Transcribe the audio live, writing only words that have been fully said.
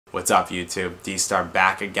What's up YouTube? D-Star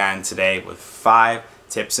back again today with 5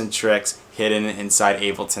 tips and tricks hidden inside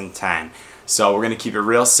Ableton 10. So we're going to keep it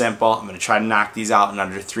real simple. I'm going to try to knock these out in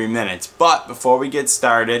under 3 minutes. But before we get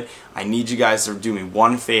started, I need you guys to do me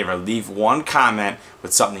one favor. Leave one comment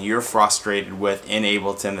with something you're frustrated with in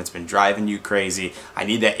Ableton that's been driving you crazy. I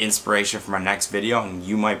need that inspiration for my next video, and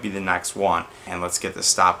you might be the next one. And let's get the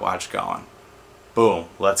stopwatch going. Boom,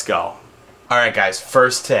 let's go. Alright guys,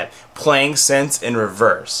 first tip, playing synths in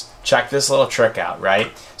reverse. Check this little trick out,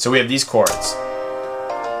 right? So we have these chords.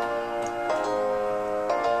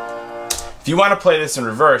 If you want to play this in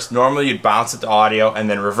reverse, normally you'd bounce it to audio and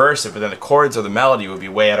then reverse it, but then the chords or the melody would be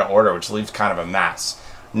way out of order, which leaves kind of a mess.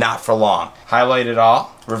 Not for long. Highlight it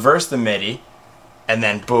all, reverse the MIDI, and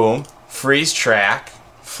then boom, freeze track,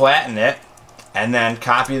 flatten it, and then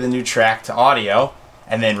copy the new track to audio,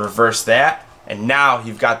 and then reverse that. And now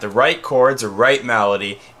you've got the right chords or right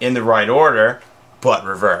melody in the right order, but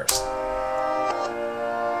reversed.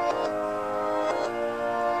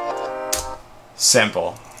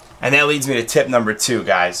 Simple. And that leads me to tip number 2,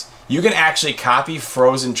 guys. You can actually copy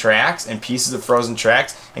frozen tracks and pieces of frozen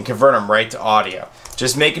tracks and convert them right to audio.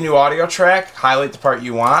 Just make a new audio track, highlight the part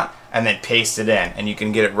you want, and then paste it in. And you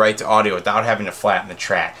can get it right to audio without having to flatten the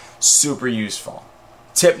track. Super useful.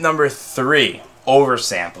 Tip number 3.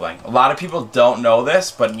 Oversampling. A lot of people don't know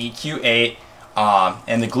this, but in EQ8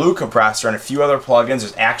 and the glue compressor and a few other plugins,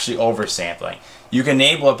 there's actually oversampling. You can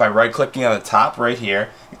enable it by right-clicking on the top right here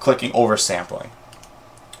and clicking oversampling.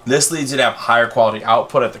 This leads you to have higher quality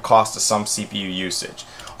output at the cost of some CPU usage.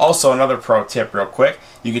 Also, another pro tip real quick,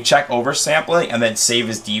 you can check oversampling and then save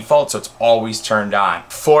as default so it's always turned on.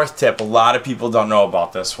 4th tip, a lot of people don't know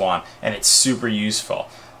about this one, and it's super useful.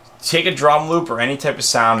 Take a drum loop or any type of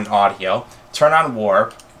sound in audio, turn on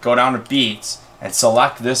warp, go down to beats, and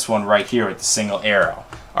select this one right here with the single arrow.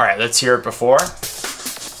 Alright, let's hear it before.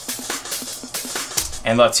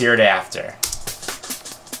 And let's hear it after.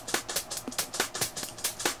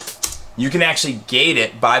 You can actually gate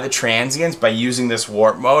it by the transients by using this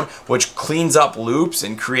warp mode, which cleans up loops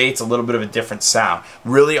and creates a little bit of a different sound.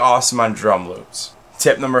 Really awesome on drum loops.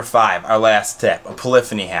 Tip number 5, our last tip, a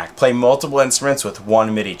polyphony hack. Play multiple instruments with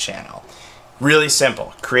one MIDI channel. Really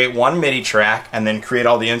simple. Create one MIDI track and then create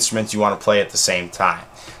all the instruments you want to play at the same time.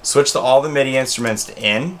 Switch to all the MIDI instruments to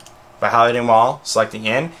in by highlighting them all, selecting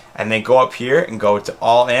in, and then go up here and go to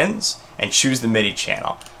all ins and choose the MIDI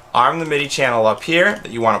channel. Arm the MIDI channel up here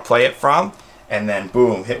that you want to play it from, and then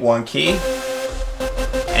boom, hit one key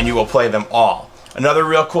and you will play them all. Another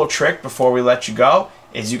real cool trick before we let you go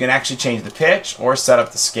is you can actually change the pitch or set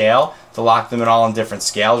up the scale to lock them in all in different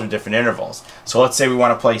scales or different intervals. So let's say we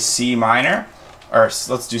want to play C minor, or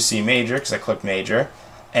let's do C major because I clicked major,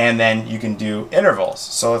 and then you can do intervals.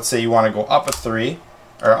 So let's say you want to go up a 3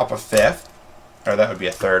 or up a 5th, or that would be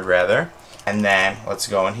a 3rd rather, and then let's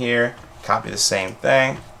go in here, copy the same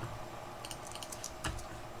thing,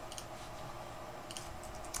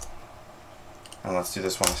 and let's do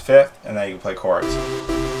this one as 5th, and then you can play chords.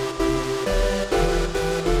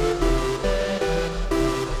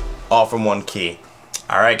 All from one key.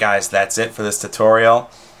 Alright guys, that's it for this tutorial.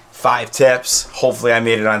 5 tips. Hopefully I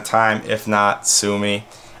made it on time. If not, sue me.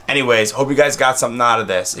 Anyways, hope you guys got something out of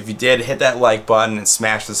this. If you did, hit that like button and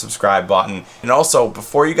smash the subscribe button. And also,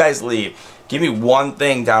 before you guys leave, give me one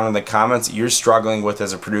thing down in the comments that you're struggling with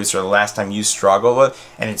as a producer, the last time you struggled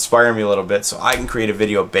with, and inspire me a little bit so I can create a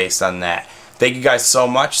video based on that. Thank you guys so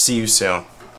much. See you soon.